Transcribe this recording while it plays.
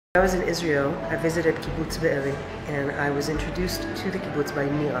I was in Israel. I visited Kibbutz Be'eri, and I was introduced to the kibbutz by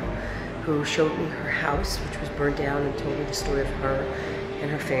Nira, who showed me her house, which was burned down, and told me the story of her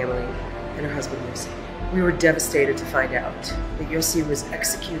and her family and her husband Yossi. We were devastated to find out that Yossi was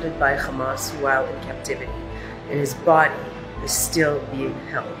executed by Hamas while in captivity, and his body is still being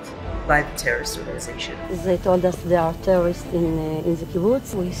held by the terrorist organization. They told us there are terrorists in the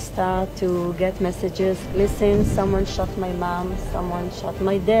kibbutz. We start to get messages. Listen, someone shot my mom, someone shot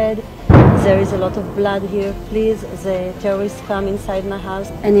my dad. There is a lot of blood here. Please, the terrorists come inside my house.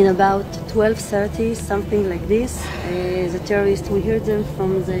 And in about 12:30, something like this, the terrorists, we hear them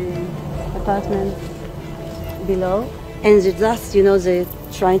from the apartment below. And they just, they're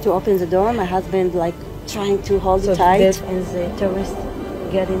trying to open the door. My husband, trying to hold it tight. And the terrorists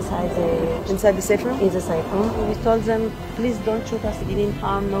get inside the safe room? In the safe room. We told them, please don't shoot us, we didn't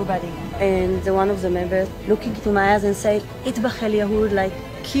harm nobody. And one of the members looking into my eyes and said, Itbachel Yahud,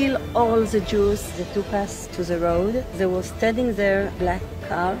 kill all the Jews. They took us to the road. They were standing there, black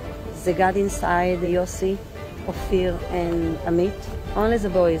car. They got inside, Yossi, Ophir and Amit. Only the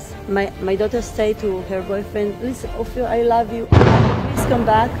boys. My daughter said to her boyfriend, listen, Ophir, I love you. Please come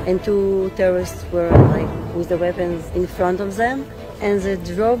back. And two terrorists were with the weapons in front of them. And they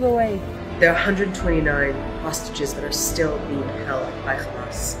drove away. There are 129 hostages that are still being held by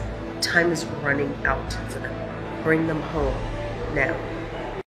Hamas. Time is running out for them. Bring them home now.